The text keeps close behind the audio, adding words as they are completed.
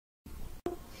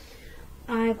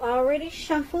I've already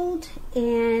shuffled,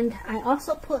 and I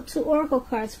also put 2 oracle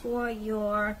cards for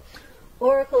your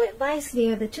oracle advice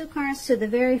there, the 2 cards to the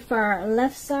very far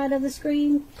left side of the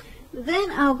screen.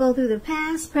 Then I'll go through the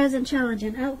past, present, challenge,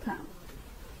 and outcome.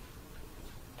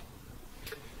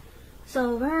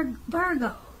 So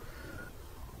Virgo,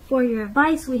 for your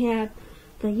advice, we have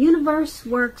the universe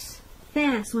works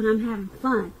fast when I'm having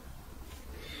fun.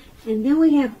 And then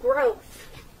we have growth.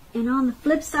 And on the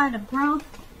flip side of growth,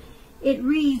 it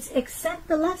reads, accept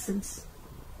the lessons.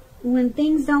 When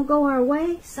things don't go our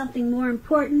way, something more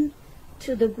important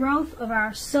to the growth of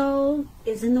our soul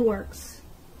is in the works.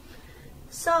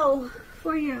 So,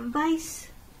 for your advice,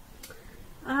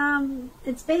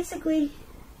 it's basically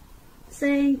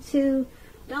saying to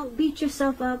don't beat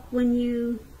yourself up when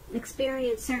you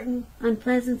experience certain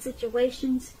unpleasant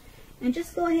situations, and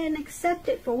just go ahead and accept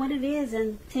it for what it is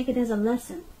and take it as a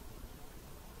lesson.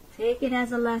 Take it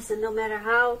as a lesson, no matter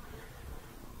how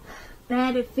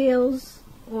bad it feels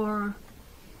or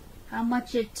how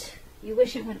much you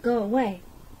wish it would go away.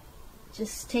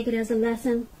 Just take it as a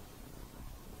lesson,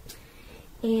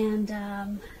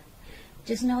 and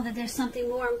just know that there's something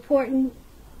more important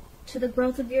to the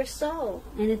growth of your soul,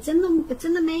 and it's in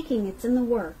the making, it's in the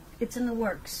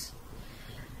works.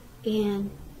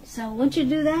 And so once you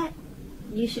do that,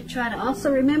 you should try to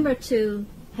also remember to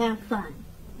have fun,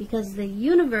 because the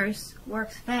universe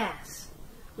works fast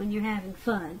when you're having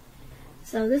fun.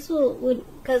 So this would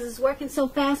because it's working so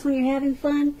fast when you're having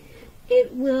fun,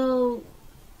 it will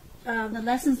the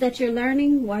lessons that you're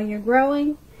learning while you're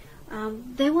growing,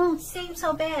 they won't seem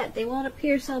so bad. They won't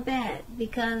appear so bad,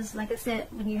 because, like I said,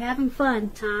 when you're having fun,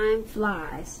 time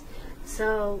flies.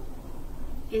 So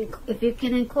if you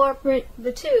can incorporate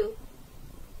the 2,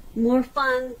 more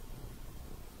fun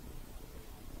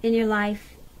in your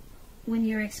life when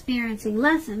you're experiencing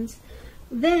lessons,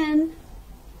 then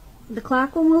the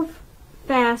clock will move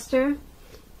faster,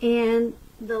 and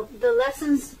the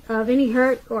lessons of any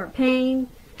hurt or pain,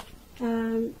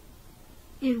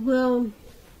 it will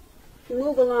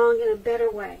move along in a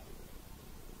better way.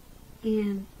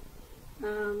 And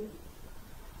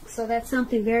so that's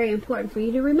something very important for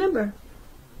you to remember.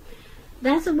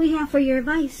 That's what we have for your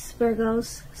advice,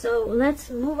 Virgos. So let's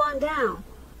move on down.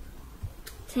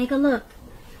 Take a look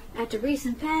at the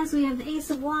recent past. We have the Ace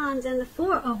of Wands and the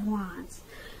 4 of Wands.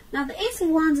 Now the Ace of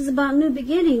Wands is about new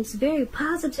beginnings, very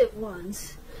positive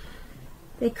ones.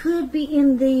 They could be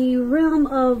in the realm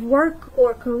of work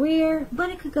or career,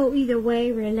 but it could go either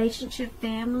way, relationship,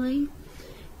 family.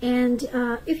 And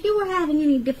if you were having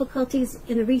any difficulties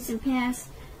in the recent past,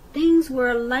 things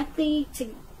were likely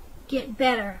to get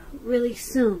better really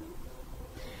soon.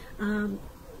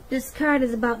 This card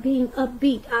is about being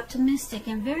upbeat, optimistic,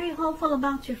 and very hopeful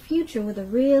about your future with a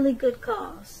really good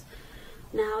cause.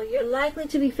 Now, you're likely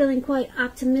to be feeling quite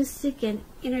optimistic and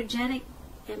energetic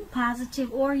and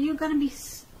positive, or you're going to be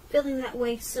feeling that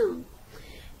way soon.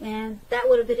 And that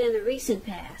would have been in the recent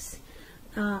past.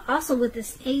 Also, with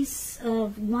this Ace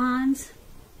of Wands,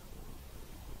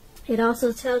 it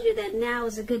also tells you that now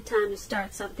is a good time to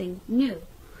start something new.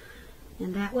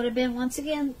 And that would have been, once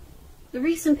again, the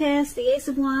recent past, the Ace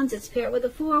of Wands. It's paired with the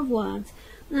 4 of Wands.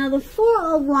 Now, the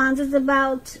 4 of Wands is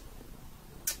about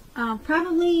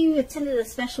probably you attended a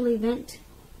special event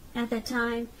at that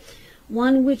time,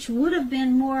 one which would have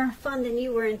been more fun than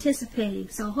you were anticipating.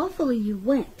 So hopefully you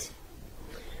went.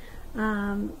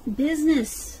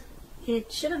 Business,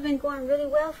 it should have been going really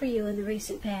well for you in the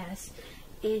recent past,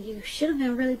 and you should have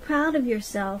been really proud of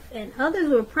yourself, and others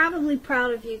were probably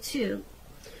proud of you too.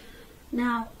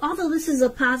 Now, although this is a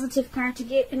positive card to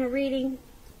get in a reading,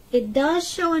 it does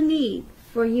show a need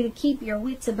for you to keep your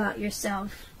wits about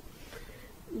yourself.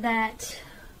 That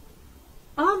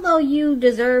although you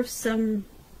deserve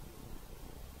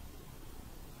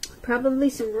probably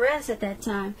some rest at that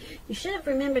time, you should have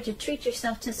remembered to treat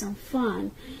yourself to some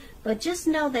fun. But just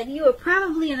know that you were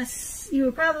probably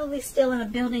still in a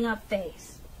building up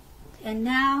phase, and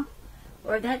now,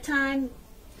 or at that time,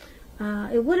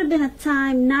 it would have been a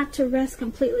time not to rest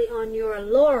completely on your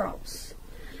laurels,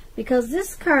 because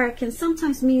this card can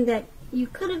sometimes mean that you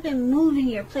could have been moving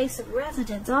your place of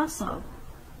residence also.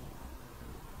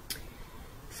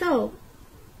 So,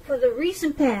 for the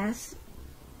recent past,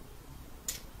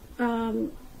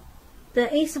 the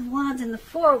Ace of Wands and the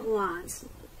 4 of Wands,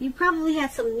 you probably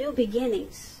had some new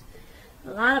beginnings.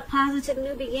 A lot of positive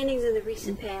new beginnings in the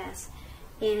recent past.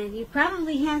 And you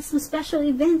probably had some special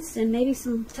events and maybe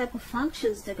some type of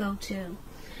functions to go to.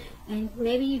 And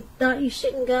maybe you thought you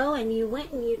shouldn't go, and you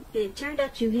went, and it turned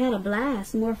out you had a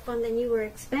blast, more fun than you were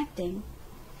expecting.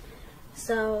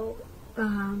 So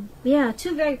Yeah,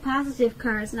 two very positive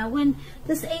cards. Now, when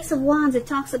this Ace of Wands, it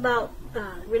talks about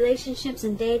relationships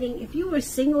and dating. If you were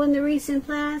single in the recent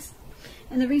past,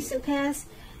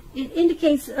 it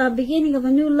indicates a beginning of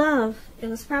a new love. It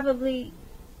was probably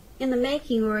in the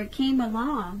making, or it came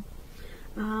along.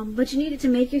 But you needed to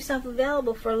make yourself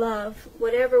available for love,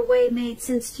 whatever way made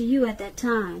sense to you at that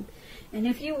time. And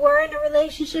if you were in a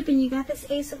relationship and you got this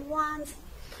Ace of Wands,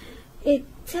 it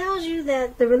tells you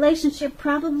that the relationship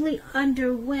probably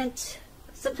underwent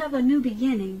some type of new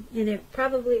beginning, and it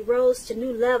probably rose to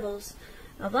new levels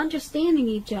of understanding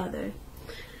each other.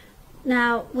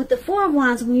 Now, with the Four of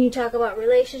Wands, when you talk about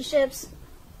relationships,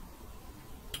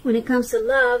 when it comes to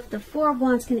love, the Four of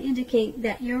Wands can indicate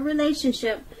that your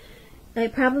relationship,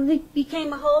 it probably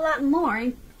became a whole lot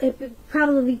more. It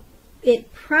probably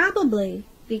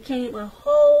became a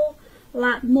whole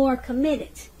lot more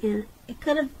committed, and it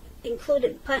could have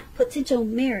included potential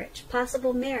marriage,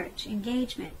 possible marriage,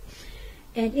 engagement.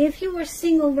 And if you were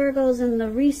single, Virgos, in the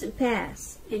recent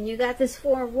past, and you got this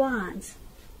Four of Wands,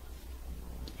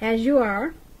 as you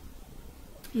are,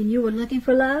 and you were looking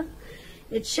for love,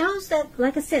 it shows that,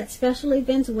 like I said, special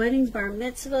events, weddings, bar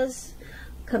mitzvahs,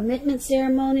 commitment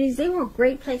ceremonies, they were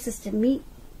great places to meet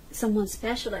someone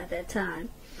special at that time.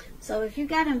 So if you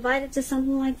got invited to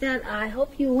something like that, I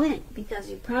hope you went,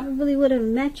 because you probably would have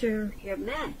met your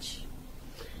match.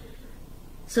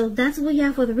 So that's what you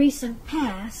have for the recent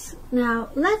past. Now,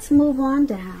 let's move on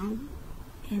down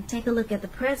and take a look at the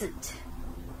present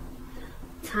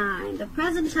time. The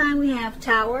present time, we have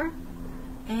Tower,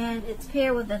 and it's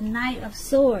paired with the Knight of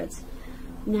Swords.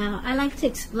 Now, I like to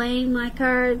explain my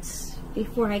cards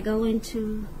before I go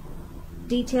into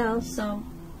details, so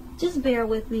just bear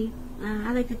with me.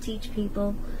 I like to teach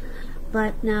people.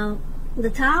 But now, the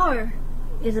Tower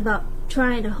is about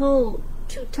trying to hold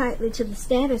too tightly to the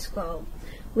status quo,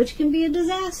 which can be a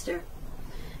disaster.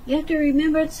 You have to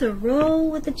remember to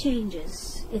roll with the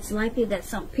changes. It's likely that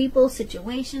some people,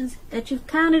 situations that you've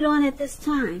counted on at this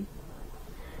time,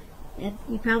 that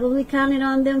you probably counted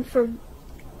on them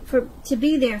to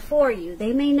be there for you,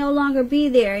 they may no longer be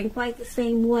there in quite the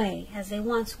same way as they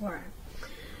once were.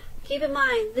 Keep in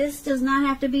mind, this does not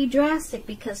have to be drastic,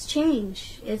 because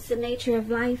change is the nature of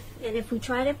life, and if we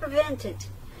try to prevent it,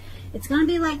 it's going to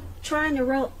be like trying to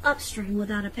row upstream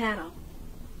without a paddle.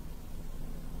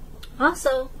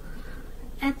 Also,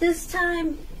 at this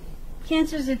time,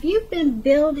 Cancers, if you've been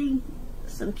building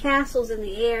some castles in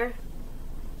the air,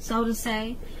 so to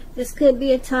say, this could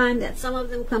be a time that some of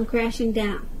them come crashing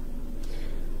down.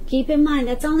 Keep in mind,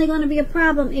 that's only going to be a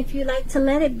problem if you like to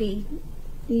let it be.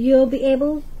 You'll be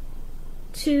able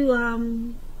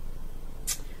to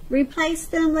replace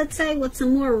them, let's say, with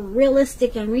some more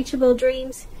realistic and reachable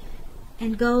dreams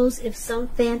and goals if some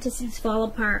fantasies fall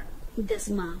apart this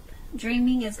month.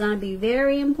 Dreaming is going to be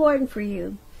very important for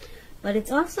you, but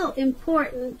it's also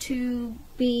important to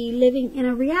be living in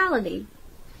a reality.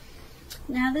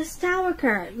 Now, this Tower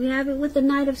card, we have it with the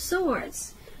Knight of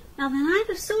Swords. Now, the Knight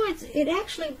of Swords, it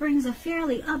actually brings a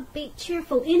fairly upbeat,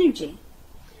 cheerful energy.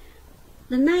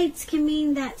 The Knights can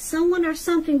mean that someone or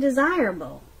something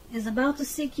desirable is about to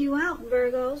seek you out,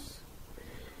 Virgos.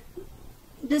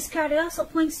 This card, it also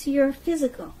points to your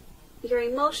physical, your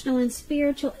emotional and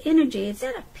spiritual energy. It's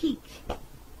at a peak.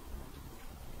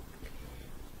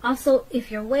 Also,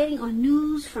 if you're waiting on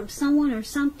news from someone or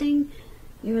something,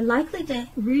 you're likely to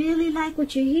really like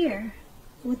what you hear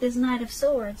with this Knight of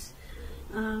Swords.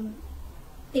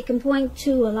 It can point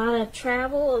to a lot of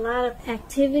travel, a lot of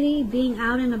activity, being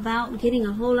out and about, getting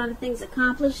a whole lot of things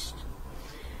accomplished.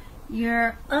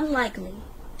 You're unlikely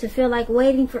to feel like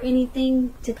waiting for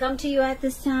anything to come to you at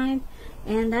this time,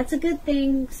 and that's a good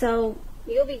thing. So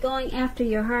you'll be going after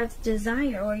your heart's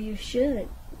desire, or you should.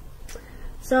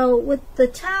 So with the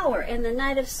Tower and the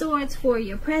Knight of Swords for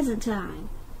your present time,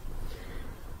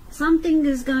 something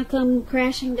is going to come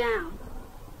crashing down.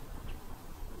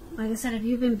 Like I said, if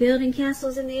you've been building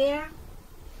castles in the air,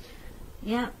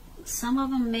 yeah, some of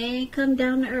them may come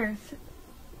down to earth.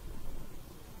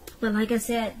 But like I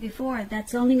said before,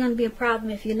 that's only going to be a problem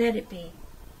if you let it be.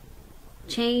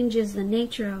 Change is the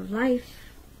nature of life.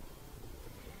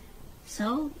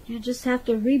 So you just have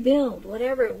to rebuild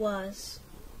whatever it was.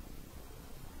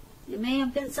 It may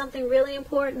have been something really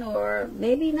important, or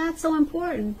maybe not so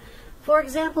important. For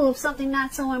example, if something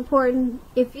not so important,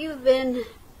 if you've been,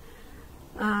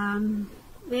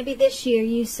 maybe this year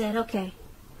you said, okay,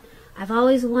 I've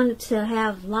always wanted to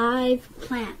have live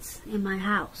plants in my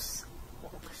house.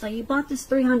 So you bought this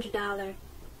 $300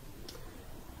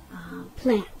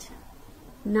 plant.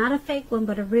 Not a fake one,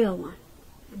 but a real one.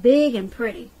 Big and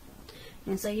pretty.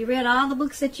 And so you read all the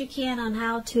books that you can on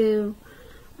how to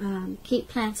keep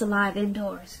plants alive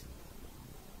indoors.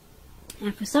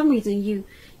 And for some reason, you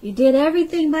did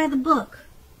everything by the book.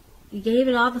 You gave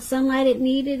it all the sunlight it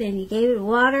needed, and you gave it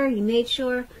water. You made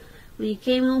sure when you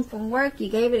came home from work, you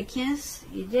gave it a kiss.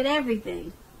 You did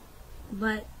everything.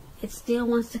 But it still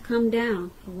wants to come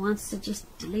down. It wants to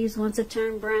the leaves want to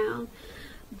turn brown.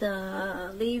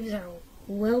 The leaves are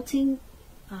wilting.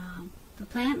 The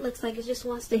plant looks like it just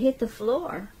wants to hit the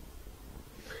floor.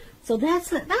 So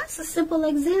that's a simple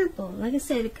example. Like I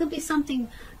said, it could be something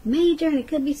major and it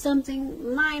could be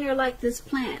something minor like this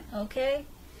plant, okay?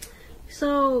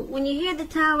 So when you hear the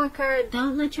Tower card,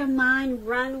 don't let your mind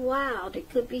run wild. It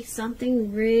could be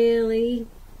something really,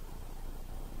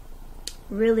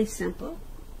 really simple,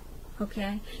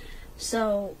 okay?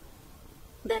 So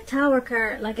that Tower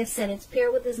card, like I said, it's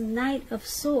paired with this Knight of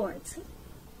Swords.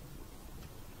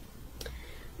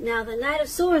 Now the Knight of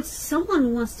Swords,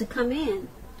 someone wants to come in.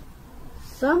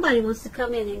 Somebody wants to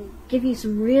come in and give you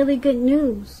some really good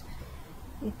news.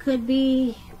 It could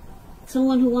be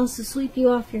someone who wants to sweep you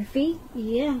off your feet.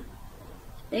 Yeah,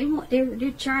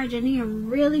 they're charging in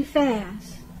really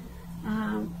fast.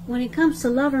 When it comes to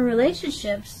love and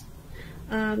relationships,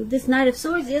 this Knight of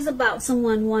Swords is about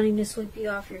someone wanting to sweep you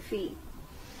off your feet.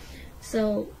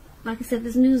 So, like I said,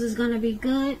 this news is going to be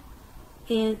good,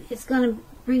 and it's going to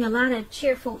bring a lot of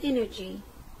cheerful energy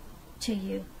to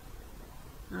you.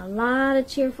 A lot of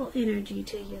cheerful energy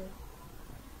to you.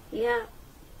 Yeah.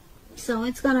 So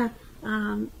it's going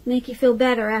to make you feel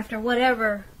better after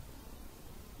whatever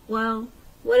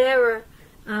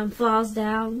falls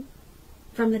down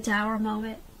from the Tower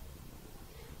moment.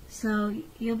 So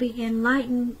you'll be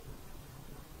enlightened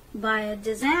by a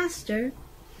disaster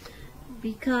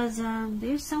because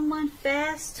there's someone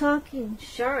fast talking,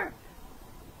 sharp.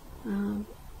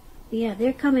 Yeah,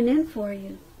 they're coming in for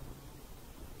you.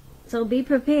 So be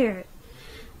prepared.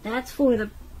 That's for the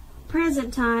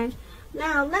present time.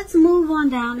 Now let's move on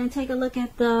down and take a look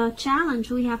at the challenge.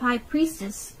 We have High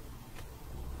Priestess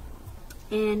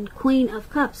and Queen of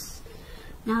Cups.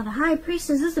 Now the High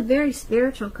Priestess is a very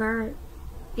spiritual card.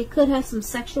 It could have some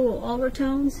sexual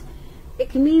overtones. It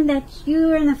can mean that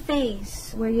you're in a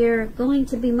phase where you're going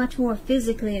to be much more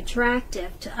physically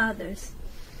attractive to others.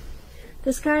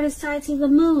 This card is tied to the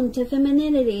moon, to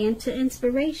femininity, and to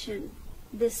inspiration.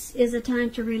 This is a time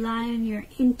to rely on your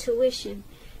intuition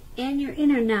and your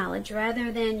inner knowledge rather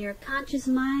than your conscious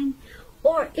mind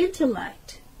or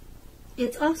intellect.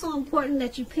 It's also important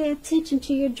that you pay attention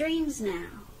to your dreams now.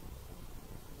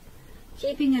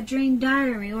 Keeping a dream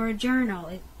diary or a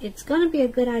journal, it's going to be a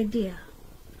good idea.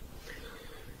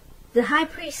 The High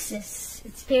Priestess,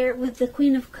 it's paired with the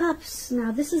Queen of Cups.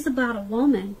 Now this is about a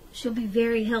woman. She'll be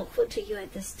very helpful to you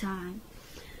at this time.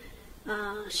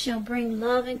 She'll bring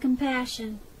love and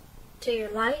compassion to your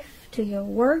life, to your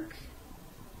work,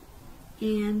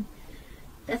 and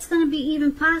that's going to be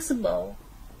even possible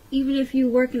even if you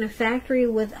work in a factory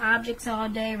with objects all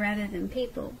day rather than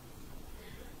people.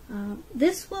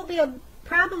 This will be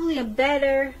probably a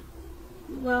better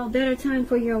time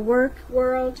for your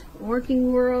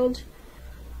working world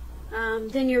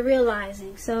than you're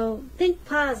realizing. So think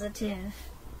positive.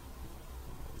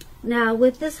 Now,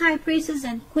 with this High Priestess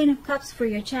and Queen of Cups for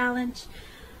your challenge,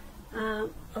 a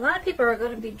lot of people are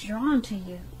going to be drawn to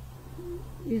you.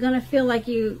 You're going to feel like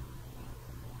you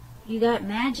got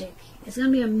magic. It's going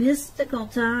to be a mystical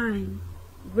time.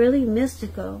 Really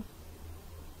mystical.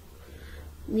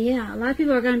 Yeah, a lot of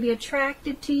people are going to be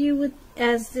attracted to you with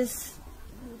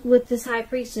this High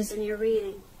Priestess in your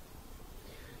reading.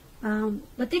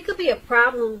 But there could be a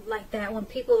problem like that when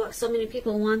so many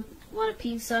people want a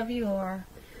piece of you, or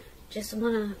just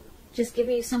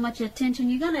giving you so much attention.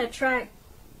 You're going to attract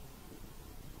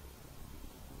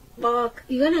all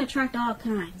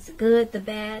kinds, the good, the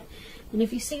bad. And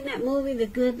if you've seen that movie, The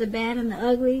Good, the Bad, and the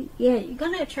Ugly, yeah, you're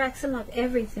going to attract some of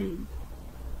everything.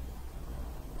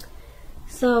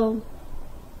 So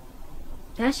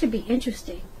that should be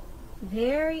interesting.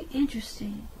 Very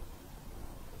interesting.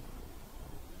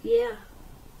 Yeah.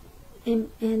 And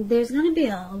there's going to be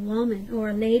a woman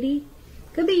or a lady.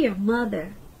 Could be your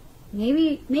mother.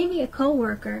 Maybe a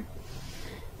co-worker.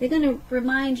 They're going to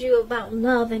remind you about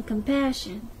love and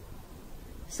compassion.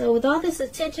 So with all this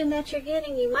attention that you're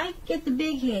getting, you might get the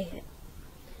big head.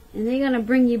 And they're going to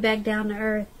bring you back down to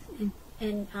earth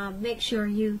and make sure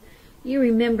you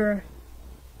remember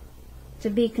to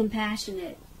be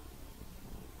compassionate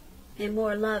and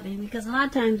more loving. Because a lot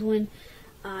of times when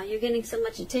you're getting so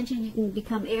much attention, you can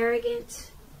become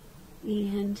arrogant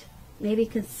and maybe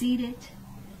conceited.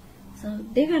 So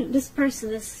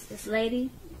this lady,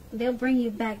 they'll bring you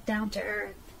back down to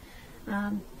earth.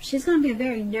 She's going to be a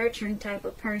very nurturing type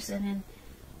of person,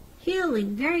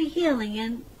 healing, very healing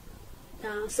and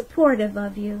supportive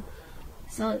of you.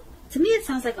 So to me it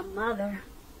sounds like a mother,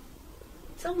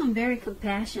 someone very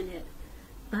compassionate.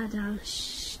 But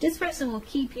this person will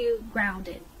keep you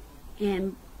grounded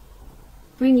and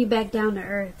bring you back down to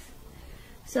earth.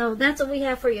 So that's what we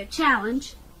have for your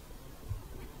challenge.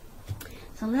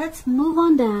 So let's move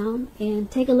on down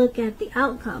and take a look at the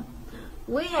outcome.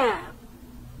 We have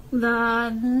the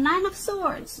Nine of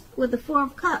Swords with the Four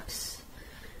of Cups.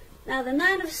 Now the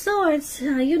Nine of Swords,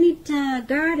 you need to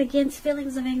guard against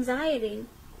feelings of anxiety.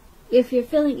 If you're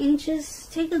feeling anxious,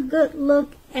 take a good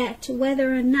look at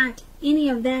whether or not any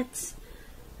of that's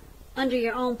under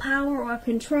your own power or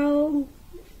control,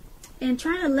 and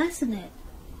try to lessen it.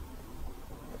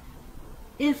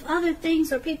 If other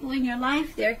things or people in your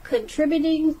life, they're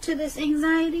contributing to this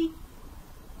anxiety,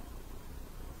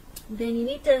 then you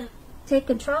need to take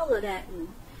control of that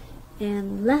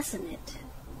and lessen it.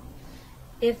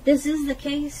 If this is the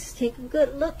case, take a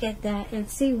good look at that and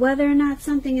see whether or not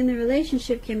something in the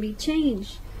relationship can be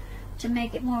changed to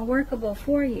make it more workable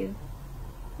for you.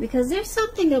 Because there's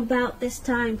something about this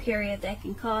time period that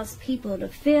can cause people to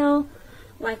feel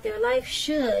like their life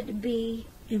should be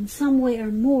in some way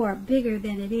or more bigger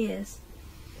than it is.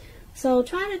 So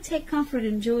try to take comfort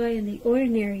and joy in the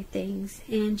ordinary things,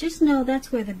 and just know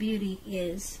that's where the beauty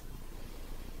is.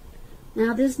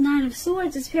 Now this Nine of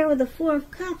Swords is paired with the Four of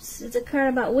Cups. It's a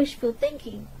card about wishful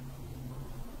thinking.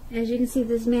 As you can see,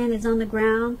 this man is on the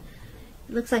ground.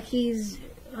 It looks like he's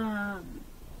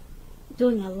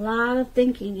doing a lot of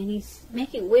thinking, and he's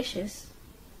making wishes.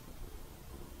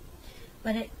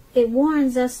 But it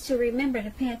warns us to remember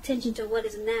to pay attention to what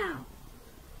is now.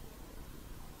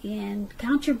 And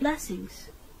count your blessings.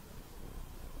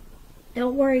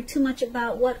 Don't worry too much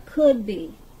about what could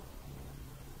be.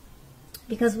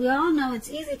 Because we all know it's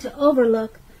easy to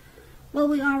overlook what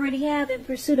we already have in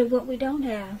pursuit of what we don't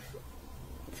have.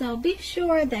 So be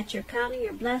sure that you're counting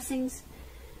your blessings.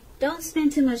 Don't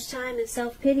spend too much time in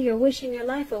self-pity or wishing your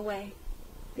life away.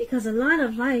 Because a lot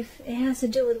of life, it has to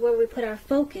do with where we put our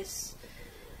focus.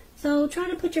 So try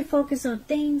to put your focus on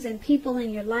things and people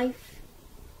in your life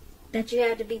that you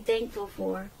have to be thankful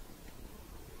for.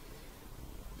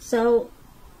 So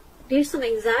there's some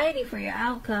anxiety for your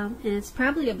outcome, and it's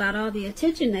probably about all the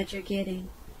attention that you're getting.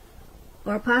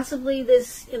 Or possibly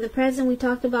this, in the present, we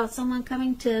talked about someone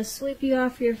coming to sweep you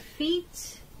off your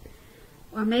feet.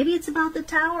 Or maybe it's about the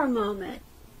Tower moment.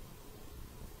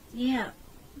 Yeah,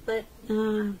 but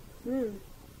who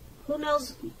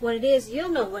knows what it is? You'll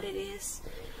know what it is.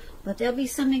 But there'll be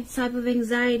some type of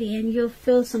anxiety, and you'll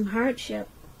feel some hardship.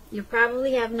 You'll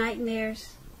probably have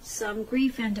nightmares, some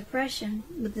grief and depression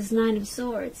with this Nine of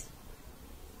Swords.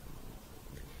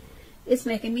 It's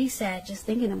making me sad just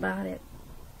thinking about it,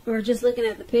 or just looking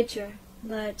at the picture.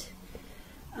 But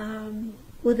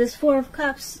with this Four of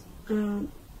Cups, you're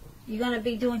going to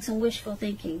be doing some wishful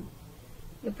thinking.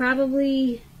 You're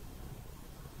probably,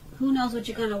 who knows what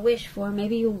you're going to wish for.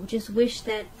 Maybe you just wish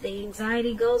that the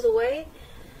anxiety goes away.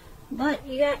 But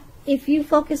if you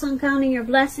focus on counting your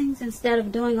blessings instead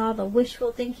of doing all the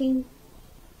wishful thinking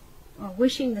or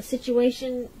wishing the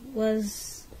situation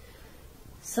was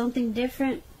something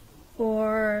different,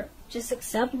 or just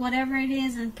accept whatever it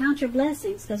is and count your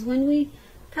blessings. Because when we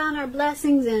count our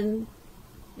blessings and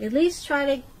at least try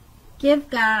to give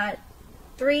God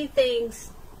 3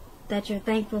 things that you're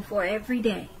thankful for every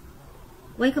day.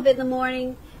 Wake up in the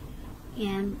morning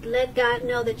and let God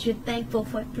know that you're thankful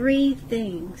for 3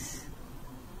 things.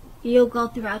 You'll go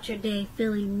throughout your day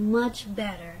feeling much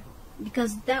better,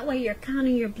 because that way you're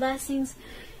counting your blessings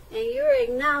and you're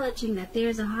acknowledging that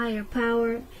there's a higher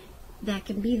power that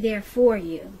can be there for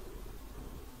you.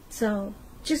 So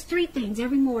just 3 things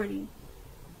every morning.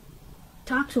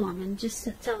 Talk to Him and just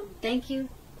tell Him, thank you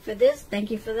for this, thank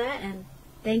you for that, and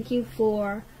thank you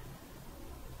for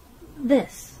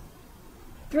this.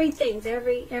 3 things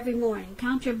every morning.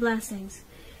 Count your blessings,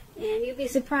 and you'll be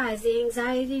surprised. The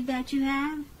anxiety that you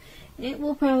have, it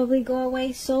will probably go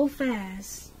away so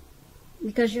fast,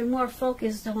 because you're more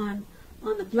focused on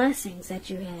the blessings that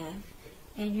you have,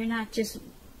 and you're not just,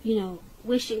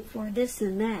 wishing for this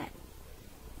and that.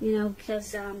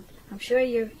 Because I'm sure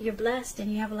you're blessed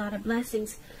and you have a lot of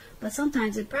blessings, but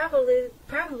sometimes it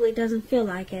probably doesn't feel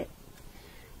like it.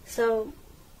 So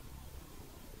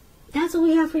that's what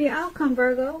we have for your outcome,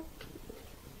 Virgo.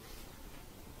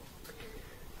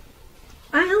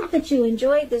 I hope that you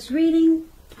enjoyed this reading.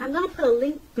 I'm going to put a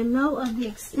link below of the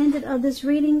extended of this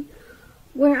reading,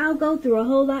 where I'll go through a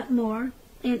whole lot more.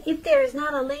 And if there is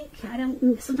not a link,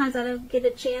 sometimes I don't get a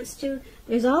chance to.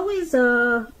 There's always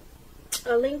a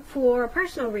link for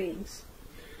personal readings.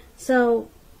 So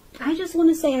I just want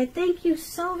to say I thank you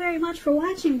so very much for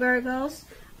watching, Virgos.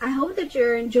 I hope that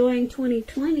you're enjoying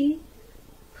 2020.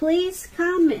 Please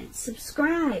comment,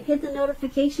 subscribe, hit the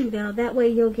notification bell. That way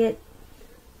you'll get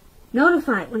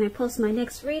notified when I post my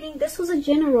next reading. This was a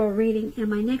general reading, and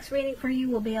my next reading for you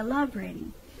will be a love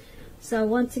reading. So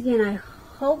once again, I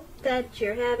hope that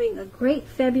you're having a great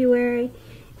February,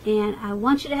 and I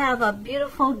want you to have a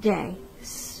beautiful day.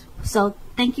 So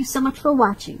thank you so much for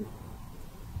watching.